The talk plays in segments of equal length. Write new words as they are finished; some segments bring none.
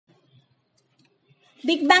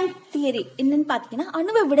Big bang theory என்னன்னு பாத்தீங்கன்னா,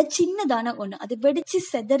 அணுவை விட சின்னதான ஒண்ணு, அது வெடிச்சு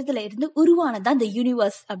செதறதுல இருந்து உருவானதான் இந்த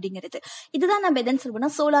யூனிவர்ஸ் அப்படிங்கிறது. இதுதான் நம்ம எதுன்னு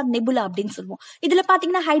சொல்லுவோம்னா சோலார் நெபுலா அப்படின்னு சொல்லுவோம். இதுல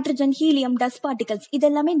பாத்தீங்கன்னா ஹைட்ரஜன், ஹீலியம், டஸ்ட் பார்ட்டிகல்ஸ்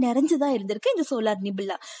இதெல்லாமே நிறைஞ்சுதான் இருந்திருக்கு இந்த சோலார்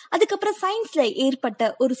நெபுலா. அதுக்கப்புறம் சயின்ஸ்ல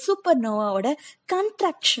ஏற்பட்ட ஒரு சூப்பர் நோவாவோட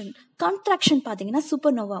கான்ட்ராக்ஷன் பாத்தீங்கன்னா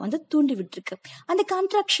சூப்பர் நோவா வந்து தூண்டி விட்டுருக்கு. அந்த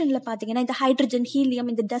கான்ட்ராக்ஷன்ல பாத்தீங்கன்னா இந்த ஹைட்ரஜன், ஹீலியம்,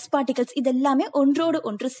 இந்த டஸ்ட் பார்ட்டிகல்ஸ் இதெல்லாமே ஒன்றோடு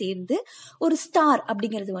ஒன்று சேர்ந்து ஒரு ஸ்டார்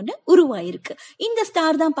அப்படிங்கிறது ஒன்று உருவாயிருக்கு. இந்த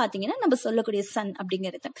ஸ்டார் தான் பாத்தீங்கன்னா நம்ம சொல்லக்கூடிய சன்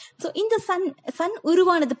அப்படிங்கிறது. ஸோ இந்த சன்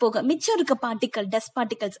உருவானது போக மிச்சம் இருக்க பார்ட்டிகல், டஸ்ட்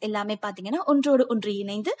பார்ட்டிகல்ஸ் எல்லாமே பாத்தீங்கன்னா ஒன்றோடு ஒன்று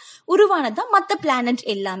இணைந்து உருவானதுதான் மற்ற பிளானட்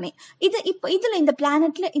எல்லாமே. இதுல இந்த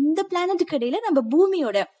பிளானட்டுக்கு இடையில நம்ம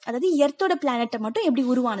பூமியோட, அதாவது எர்த்தோட பிளானட்டை மட்டும் எப்படி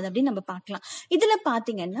உருவானது அப்படின்னு நம்ம பார்க்கலாம். இதுல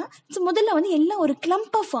பாத்தீங்கன்னா முதல்ல வந்து எல்லாம் ஒரு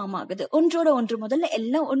கிளம்பா ஃபார்ம் ஆகுது, ஒன்றோட ஒன்று முதல்ல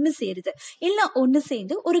எல்லாம் ஒண்ணு சேருது, எல்லாம் ஒண்ணு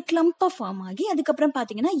சேர்ந்து ஒரு கிளம்பா ஃபார்ம் ஆகி அதுக்கப்புறம்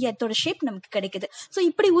பாத்தீங்கன்னா எர்த்தோட ஷேப் நமக்கு கிடைக்குது. ஸோ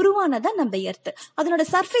இப்படி உருவானதான் நம்ம எர்த். அதனோட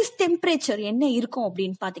சர்ஃபேஸ் டெம்பரேச்சர் என்ன இருக்கும்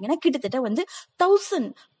அப்படின்னு பாத்தீங்கன்னா கிட்டத்தட்ட வந்து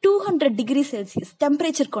 1200 டிகிரி செல்சியஸ்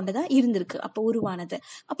டெம்பரேச்சர் கொண்டதா இருந்திருக்கு அப்போ உருவானது.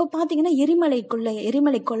 அப்போ பாத்தீங்கன்னா எரிமலை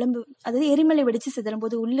குழம்பு, அதாவது எரிமலை வெடிச்சு சிதறும்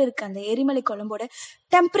போது உள்ள இருக்க அந்த எரிமலை குழம்போட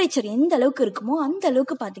டெம்பரேச்சர் எந்த அளவுக்கு இருக்குமோ அந்த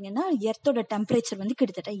அளவுக்கு பாத்தீங்கன்னா எர்த்தோட டெம்பரேச்சர் வந்து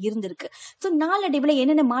கிட்டத்தட்ட இருந்திருக்கு. ஸோ நாளடைவுல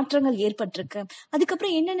என்னென்ன மாற்றங்கள் ஏற்பட்டிருக்கு,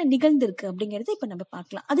 அதுக்கப்புறம் என்னென்ன நிகழ்ந்திருக்கு அப்படிங்கறது இப்ப நம்ம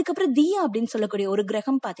பார்க்கலாம். அதுக்கப்புறம் தியா அப்படின்னு சொல்லக்கூடிய ஒரு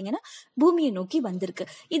கிரகம் பாத்தீங்கன்னா பூமியை நோக்கி வந்திருக்கு.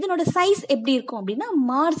 இதனோட சைஸ் எப்படி இருக்கும் அப்படின்னா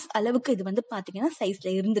மார்ஸ் அளவுக்கு இது வந்து பாத்தீங்கன்னா சைஸ்ல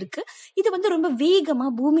இருந்திருக்கு. இது வந்து ரொம்ப வேகமா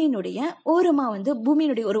பூமியினுடைய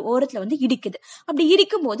ஒரு ஓரத்துல வந்து இடிக்குது. அப்படி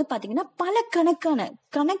இடிக்கும் போது பாத்தீங்கன்னா பல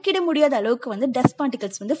கணக்கிட முடியாத அளவுக்கு வந்து டஸ்ட்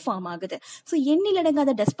பார்ட்டிகல்ஸ் வந்து ஃபார்ம் ஆகுது. ஸோ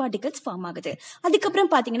எண்ணிலடங்காத டஸ்ட் பார்ட்டிகல்ஸ் ஃபார்ம் ஆகுது.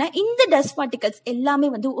 அதுக்கப்புறம் பாத்தீங்கன்னா இந்த டஸ்ட் பார்ட்டிகல்ஸ் எல்லாமே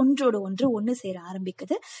வந்து ஒன்றோடு ஒன்று சேர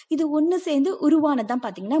ஆரம்பிக்குது. இது ஒண்ணு சேர்ந்து உருவானதான்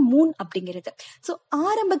பாத்தீங்கன்னா மூன் அப்படிங்கிறது. ஸோ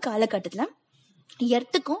ஆரம்ப காலகட்டத்துல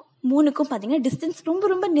எர்த்துக்கும் மூணுக்கும் பாத்தீங்கன்னா டிஸ்டன்ஸ் ரொம்ப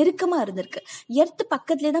ரொம்ப நெருக்கமா இருந்திருக்கு. எர்த்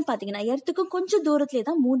பக்கத்துலேயே தான் பாத்தீங்கன்னா எர்த்துக்கும் கொஞ்சம் தூரத்திலே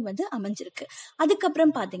தான் மூன் வந்து அமைஞ்சிருக்கு.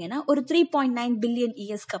 அதுக்கப்புறம் பாத்தீங்கன்னா ஒரு 3.9 பில்லியன்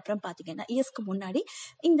இயர்ஸ்க்கு அப்புறம் பாத்தீங்கன்னா இயர்ஸ்க்கு முன்னாடி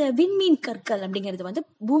இந்த விண்மீன் கற்கள் அப்படிங்கிறது வந்து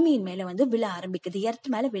பூமியின் மேல வந்து விழ ஆரம்பிக்குது,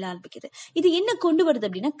 எர்த் மேல விழ ஆரம்பிக்குது. இது என்ன கொண்டு வருது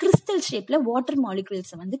அப்படின்னா கிறிஸ்டல் ஷேப்ல வாட்டர்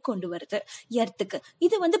மாலிகுல்ஸ் வந்து கொண்டு வருது எர்த்துக்கு.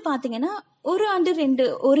 இது வந்து பாத்தீங்கன்னா ஒரு ஆண்டு 2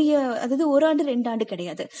 ஆண்டு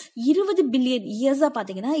கிடையாது, 20 பில்லியன் இயர்ஸா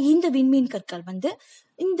பாத்தீங்கன்னா இந்த விண்மீன் கற்கள் வந்து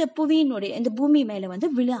இந்த பூமி மேல வந்து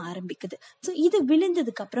விழ ஆரம்பிக்குது. ஸோ இது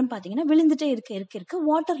விழுந்ததுக்கு அப்புறம் பாத்தீங்கன்னா விழுந்துட்டே இருக்க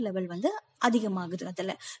வாட்டர் லெவல் வந்து அதிகமாகுது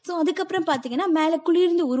அதுல. ஸோ அதுக்கப்புறம் பாத்தீங்கன்னா மேல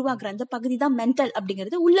குளிர்ந்து உருவாக்குற அந்த பகுதி தான் மென்டல்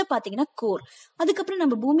அப்படிங்கிறது, உள்ள பாத்தீங்கன்னா கோர். அதுக்கப்புறம்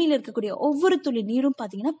நம்ம பூமியில இருக்கக்கூடிய ஒவ்வொரு துளி நீரும்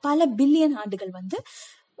பாத்தீங்கன்னா பல பில்லியன் ஆண்டுகள் வந்து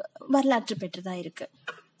வரலாற்று பெற்றதா இருக்கு.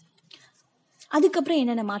 அதுக்கப்புறம்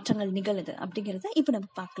என்னென்ன மாற்றங்கள் நிகழுது அப்படிங்கறத இப்ப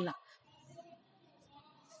நம்ம பார்க்கலாம்.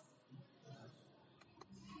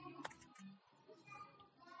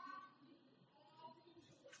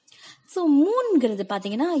 ஸோ மூன்ங்கிறது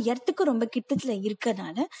பாத்தீங்கன்னா எர்த்துக்கு ரொம்ப கிட்டத்துல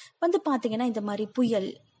இருக்கனால வந்து பாத்தீங்கன்னா இந்த மாதிரி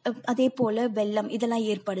புயல், அதே போல வெள்ளம் இதெல்லாம்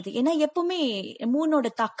ஏற்படுது. ஏன்னா எப்பவுமே மூனோட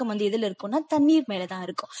தாக்கம் வந்து எதுல இருக்கும்னா தண்ணீர் மேலதான்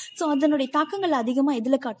இருக்கும். ஸோ அதனுடைய தாக்கங்கள் அதிகமா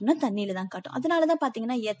எதுல காட்டும்னா தண்ணியில தான் காட்டும். அதனாலதான்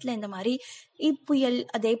பாத்தீங்கன்னா எர்த்ல இந்த மாதிரி புயல்,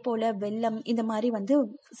 அதே போல வெள்ளம், இந்த மாதிரி வந்து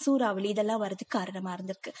சூறாவளி இதெல்லாம் வரதுக்கு காரணமா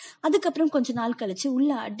இருந்திருக்கு. அதுக்கப்புறம் கொஞ்ச நாள் கழிச்சு உள்ள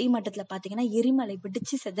அடிமட்டத்துல பாத்தீங்கன்னா எரிமலை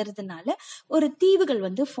வெடிச்சு செதறதுனால ஒரு தீவுகள்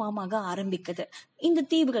வந்து ஃபார்ம் ஆக ஆரம்பிக்குது. இந்த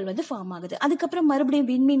தீவுகள் வந்து ஃபார்ம் ஆகுது. அதுக்கப்புறம் மறுபடியும்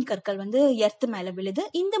விண்மீன் கற்கள் வந்து எர்த் மேல விழுது.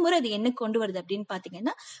 இந்த முறை அது என்ன கொண்டு வருது அப்படின்னு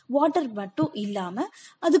பாத்தீங்கன்னா வாட்டர் மட்டும் இல்லாம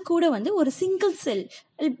அது கூட வந்து ஒரு சிங்கிள் செல்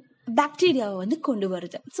பாக்டீரியாவை வந்து கொண்டு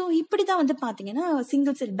வருது. ஸோ இப்படிதான் வந்து பாத்தீங்கன்னா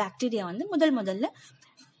சிங்கிள் செல் பாக்டீரியா வந்து முதல்ல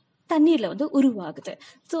தண்ணீர்ல வந்து உருவாகுது.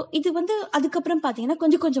 ஸோ இது வந்து அதுக்கப்புறம் பாத்தீங்கன்னா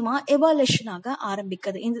கொஞ்சம் கொஞ்சமா எவால்யூஷன் ஆக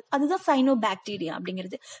ஆரம்பிக்குது. அதுதான் சைனோ பாக்டீரியா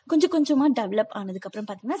அப்படிங்கிறது. கொஞ்சம் கொஞ்சமா டெவலப் ஆனதுக்கு அப்புறம்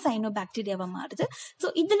பாத்தீங்கன்னா சைனோ பாக்டீரியாவா மாறுது.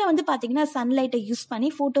 ஸோ இதுல வந்து பாத்தீங்கன்னா சன்லைட்டை யூஸ்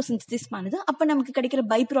பண்ணி போட்டோசிந்தசிஸ் பண்ணுது. அப்ப நமக்கு கிடைக்கிற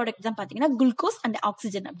பை ப்ராடக்ட் தான் பாத்தீங்கன்னா குளுக்கோஸ் அண்ட்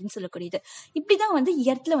ஆக்சிஜன் அப்படின்னு சொல்லக்கூடியது. இப்படிதான் வந்து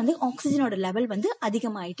எர்த்ல வந்து ஆக்சிஜனோட லெவல் வந்து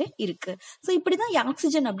அதிகமாயிட்டு இருக்கு. ஸோ இப்படிதான்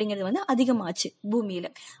ஆக்சிஜன் அப்படிங்கிறது வந்து அதிகமாச்சு பூமியில.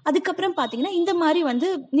 அதுக்கப்புறம் பாத்தீங்கன்னா இந்த மாதிரி வந்து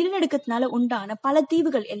நிலநடுக்கத்தினால உண்டான பல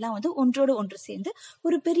தீவுகள் எல்லாம் வந்து ஒன்றோடு ஒன்று சேர்ந்து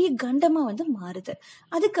ஒரு பெரிய கண்டமா வந்து மாறுது.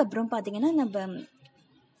 அதுக்கப்புறம் பாத்தீங்கன்னா நம்ம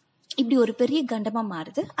இப்படி ஒரு பெரிய கண்டமா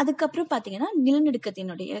மாறுது. அதுக்கப்புறம் பாத்தீங்கன்னா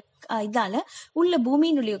நிலநடுக்கத்தினுடைய இதால உள்ள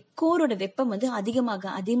பூமியினுடைய கோரோட வெப்பம் வந்து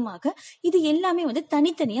அதிகமாக இது எல்லாமே வந்து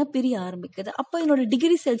தனித்தனியா பிரிய ஆரம்பிக்குது. அப்ப என்னோட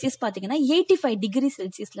டிகிரி செல்சியஸ் பாத்தீங்கன்னா 85 டிகிரி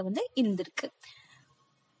செல்சியஸ்ல வந்து இருந்திருக்கு.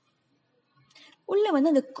 உள்ள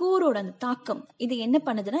வந்து அந்த கோரோட அந்த தாக்கம் இது என்ன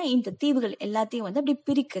பண்ணுதுன்னா இந்த தீவுகள் எல்லாத்தையும் வந்து அப்படி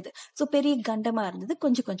பிரிக்குது. ஸோ பெரிய கண்டமா இருந்தது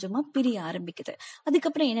கொஞ்சம் கொஞ்சமா பிரிய ஆரம்பிக்குது.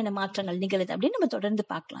 அதுக்கப்புறம் என்னென்ன மாற்றங்கள் நிகழுது அப்படின்னு நம்ம தொடர்ந்து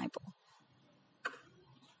பார்க்கலாம் இப்போ.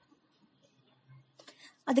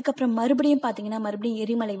 அதுக்கப்புறம் மறுபடியும் பாத்தீங்கன்னா மறுபடியும்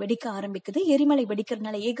எரிமலை வெடிக்க ஆரம்பிக்குது. எரிமலை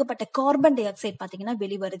வெடிக்கிறதுனால ஏகப்பட்ட கார்பன் டை ஆக்சைடு பாத்தீங்கன்னா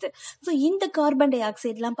வெளிவருது. ஸோ இந்த கார்பன் டை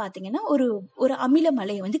ஆக்சைடுலாம் பாத்தீங்கன்னா ஒரு ஒரு அமில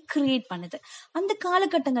மலையை வந்து கிரியேட் பண்ணுது. அந்த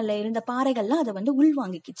காலகட்டங்கள்ல இருந்த பாறைகள்லாம் அதை வந்து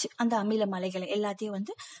உள்வாங்கிக்கிச்சு. அந்த அமில மலைகளை எல்லாத்தையும்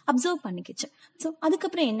வந்து அப்சர்வ் பண்ணிக்கிச்சு. ஸோ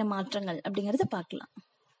அதுக்கப்புறம் என்ன மாற்றங்கள் அப்படிங்கறத பார்க்கலாம்.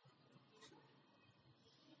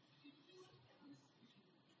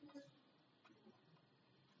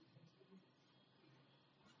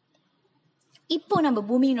 இப்போ நம்ம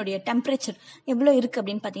பூமியினுடைய டெம்பரேச்சர் எவ்வளவு இருக்கு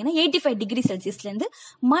அப்படின்னு பாத்தீங்கன்னா 85°C இருந்து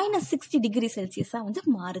 -60°C வந்து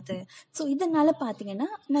மாறுது. ஸோ இதனால பாத்தீங்கன்னா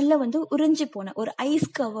நல்லா வந்து உறைஞ்சு போன ஒரு ஐஸ்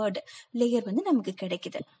கவர்டு லேயர் வந்து நமக்கு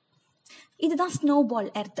கிடைக்குது. இதுதான் ஸ்னோபால்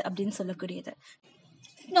எர்த் அப்படின்னு சொல்லக்கூடியது.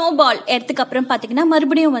 ஸ்னோபால் எர்த்துக்கு அப்புறம் பாத்தீங்கன்னா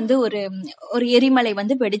மறுபடியும் வந்து ஒரு எரிமலை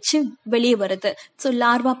வந்து வெடிச்சு வெளியே வருது. ஸோ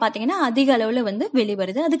லார்வா பாத்தீங்கன்னா அதிக அளவுல வந்து வெளியே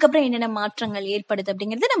வருது. அதுக்கப்புறம் என்னென்ன மாற்றங்கள் ஏற்படுது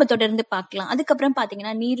அப்படிங்கறத நம்ம தொடர்ந்து பார்க்கலாம். அதுக்கப்புறம்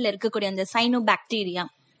பாத்தீங்கன்னா நீர்ல இருக்கக்கூடிய அந்த சைனோ பாக்டீரியா,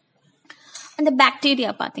 அந்த பாக்டீரியா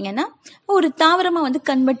பாத்தீங்கன்னா ஒரு தாவரமா வந்து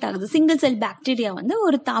கன்வெர்ட் ஆகுது. சிங்கிள் செல் பாக்டீரியா வந்து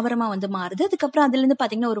ஒரு தாவரமா வந்து மாறுது. அதுக்கப்புறம் அதுல இருந்து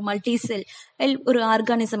பாத்தீங்கன்னா ஒரு மல்டி செல் ஒரு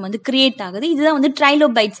ஆர்கானிசம் வந்து கிரியேட் ஆகுது. இதுதான் வந்து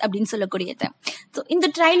ட்ரைலோபைட்ஸ் அப்படின்னு சொல்லக்கூடியது. ஸோ இந்த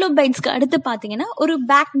ட்ரைலோபைட்ஸ்க்கு அடுத்து பாத்தீங்கன்னா ஒரு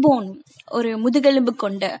பேக் போன், ஒரு முதுகெலும்பு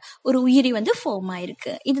கொண்ட ஒரு உயிரி வந்து ஃபார்ம்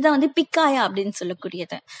ஆயிருக்கு. இதுதான் வந்து பிக்காயா அப்படின்னு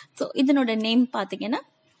சொல்லக்கூடியது. ஸோ இதனோட நேம் பாத்தீங்கன்னா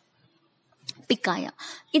பிக்காயா.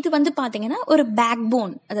 இது வந்து பாத்தீங்கன்னா ஒரு பேக்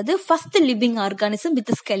போன், அதாவது first living organism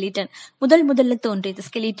with skeleton. முதல்ல தோன்றியது,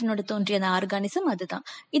 ஸ்கெலிட்டனோட தோன்றிய அந்த ஆர்கானிசம் அதுதான்.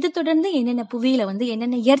 இது தொடர்ந்து என்னென்ன புவியில வந்து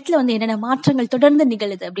என்னென்ன எர்த்ல வந்து என்னென்ன மாற்றங்கள் தொடர்ந்து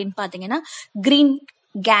நிகழுது அப்படின்னு பாத்தீங்கன்னா கிரீன்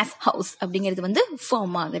கேஸ் ஹவுஸ் அப்படிங்கிறது வந்து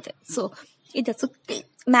ஃபார்ம் ஆகுது. ஸோ இதை சுத்தி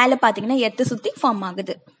மேல பாத்தீங்கன்னா எர்த்தை சுத்தி ஃபார்ம்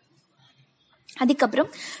ஆகுது. அதுக்கப்புறம்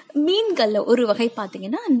மீன்கள்ல ஒரு வகை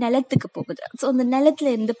பாத்தீங்கன்னா நிலத்துக்கு போகுது. ஸோ அந்த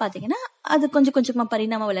நிலத்துல இருந்து பாத்தீங்கன்னா அது கொஞ்சம் கொஞ்சமா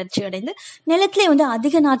பரிணாம வளர்ச்சி அடைந்து நிலத்திலே வந்து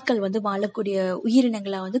அதிக நாட்கள் வந்து வாழக்கூடிய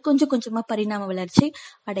உயிரினங்களா வந்து கொஞ்சம் கொஞ்சமா பரிணாம வளர்ச்சி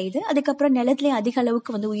அடையுது. அதுக்கப்புறம் நிலத்திலே அதிக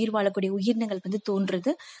அளவுக்கு வந்து உயிர் வாழக்கூடிய உயிரினங்கள் வந்து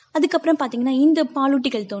தோன்றுது. அதுக்கப்புறம் பாத்தீங்கன்னா இந்த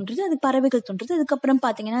பாலூட்டிகள் தோன்றுது, அது பறவைகள் தோன்றுது. அதுக்கப்புறம்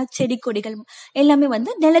பாத்தீங்கன்னா செடி கொடிகள் எல்லாமே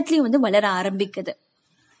வந்து நிலத்திலேயே வந்து வளர ஆரம்பிக்குது.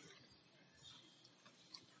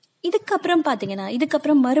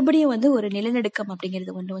 இதுக்கப்புறம் மறுபடியும் வந்து ஒரு நிலநடுக்கம்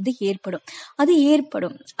அப்படிங்கிறது ஒன்று வந்து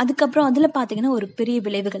ஏற்படும். அதுக்கப்புறம் அதுல பாத்தீங்கன்னா ஒரு பெரிய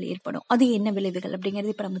விளைவுகள் ஏற்படும். அது என்ன விளைவுகள்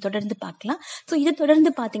அப்படிங்கிறது இப்ப நம்ம தொடர்ந்து பார்க்கலாம். ஸோ இதை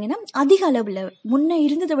தொடர்ந்து பாத்தீங்கன்னா அதிக அளவுல முன்ன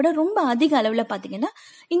இருந்ததை விட ரொம்ப அதிக அளவுல பாத்தீங்கன்னா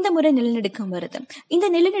இந்த முறை நிலநடுக்கம் வருது. இந்த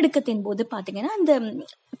நிலநடுக்கத்தின் போது பாத்தீங்கன்னா அந்த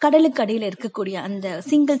கடலுக்கு அடியில இருக்கக்கூடிய அந்த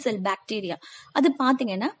சிங்கிள் செல் பாக்டீரியா அது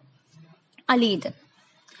பாத்தீங்கன்னா அழியுது.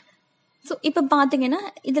 ஸோ இப்போ பார்த்தீங்கன்னா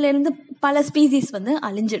இதுல இருந்து பல ஸ்பீசிஸ் வந்து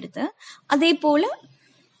அழிஞ்சிடுது. அதே போல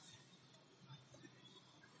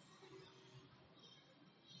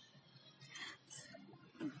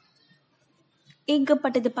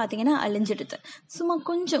ஏகப்பட்டது பார்த்தீங்கன்னா அழிஞ்சிடுது. சும்மா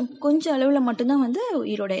கொஞ்சம் அளவுல மட்டும்தான் வந்து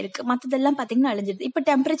உயிரோட இருக்கு. மற்றதெல்லாம் பார்த்தீங்கன்னா அழிஞ்சிடுது. இப்போ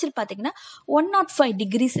டெம்பரேச்சர் பார்த்தீங்கன்னா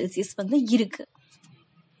 105°C வந்து இருக்கு.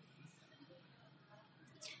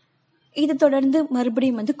 இது தொடர்ந்து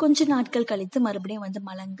மறுபடியும் வந்து கொஞ்ச நாட்கள் கழித்து மறுபடியும் வந்து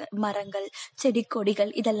மரங்கள் செடி கொடிகள்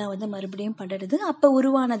இதெல்லாம் வந்து மறுபடியும் படருது. அப்ப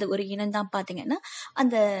உருவானது ஒரு இனம் தான் பாத்தீங்கன்னா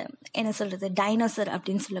அந்த என்ன சொல்றது டைனோசர்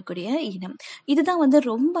அப்படின்னு சொல்லக்கூடிய இனம். இதுதான் வந்து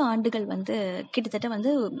ரொம்ப ஆண்டுகள் வந்து கிட்டத்தட்ட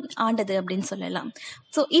வந்து ஆண்டது அப்படின்னு சொல்லலாம்.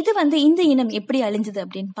 ஸோ இது வந்து இந்த இனம் எப்படி அழிஞ்சது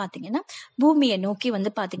அப்படின்னு பாத்தீங்கன்னா பூமியை நோக்கி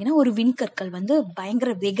வந்து பாத்தீங்கன்னா ஒரு விண்கற்கள் வந்து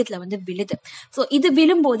பயங்கர வேகத்துல வந்து விழுது. ஸோ இது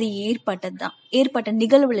விழும்போது ஏற்பட்ட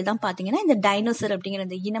நிகழ்வுல தான் பாத்தீங்கன்னா இந்த டைனோசர் அப்படிங்கிற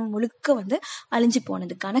இந்த இனம் முழுக்க வந்து அழிஞ்சு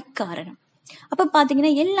போனதுக்கான காரணம். அப்ப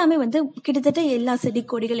பாத்தீங்கன்னா எல்லாமே வந்து கிட்டத்தட்ட எல்லா செடி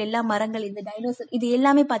கொடிகள் எல்லா மரங்கள் இந்த டைனோசர் இது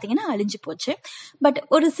எல்லாமே பாத்தீங்கன்னா அழிஞ்சு போச்சு. பட்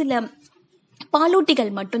ஒரு சில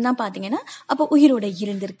பாலூட்டிகள் மட்டும்தான் பாத்தீங்கன்னா அப்ப உயிரோட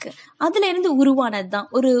இருந்திருக்கு. அதுல இருந்து உருவானதுதான்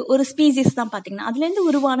ஒரு ஸ்பீசிஸ் தான் பாத்தீங்கன்னா அதுல இருந்து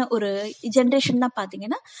உருவான ஒரு ஜெனரேஷன் தான்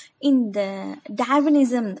பாத்தீங்கன்னா இந்த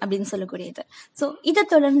டார்வினிசம் அப்படின்னு சொல்லக்கூடியது. ஸோ இதை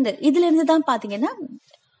தொடர்ந்து இதுல இருந்து தான் பாத்தீங்கன்னா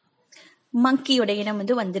மங்கியோட இனம்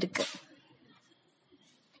வந்து வந்திருக்கு.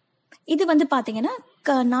 இது வந்து பாத்தீங்கன்னா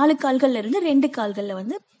 4 கால்கள்ல இருந்து 2 கால்கள்ல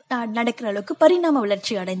வந்து நடக்கிற அளவுக்கு பரிணாம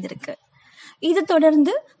வளர்ச்சி அடைந்திருக்கு. இது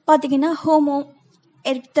தொடர்ந்து பாத்தீங்கன்னா ஹோமோ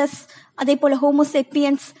எர்க்டஸ் அதே போல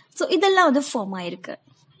ஹோமோசெப்பியன்ஸ் ஸோ இதெல்லாம் வந்து ஃபார்ம் ஆயிருக்கு.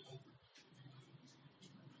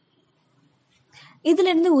 இதுல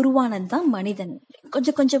இருந்து உருவானதுதான் மனிதன்.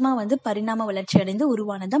 கொஞ்சம் கொஞ்சமா வந்து பரிணாம வளர்ச்சி அடைந்து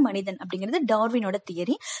உருவானதான் மனிதன் அப்படிங்கிறது டார்வினோட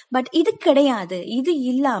தியரி. பட் இது கிடையாது. இது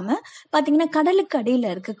இல்லாம பாத்தீங்கன்னா கடலுக்கு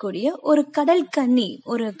அடியில இருக்கக்கூடிய ஒரு கடல்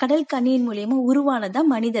கன்னியின் மூலியமா உருவானதான்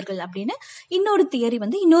மனிதர்கள் அப்படின்னு இன்னொரு தியரி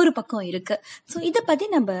வந்து இன்னொரு பக்கம் இருக்கு. ஸோ இதை பத்தி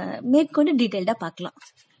நம்ம மேற்கொண்டு டீட்டெயில்டா பார்க்கலாம்.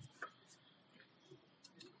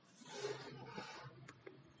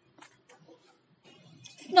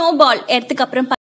 ஸ்னோபால் எர்த்துக்கு அப்புறம்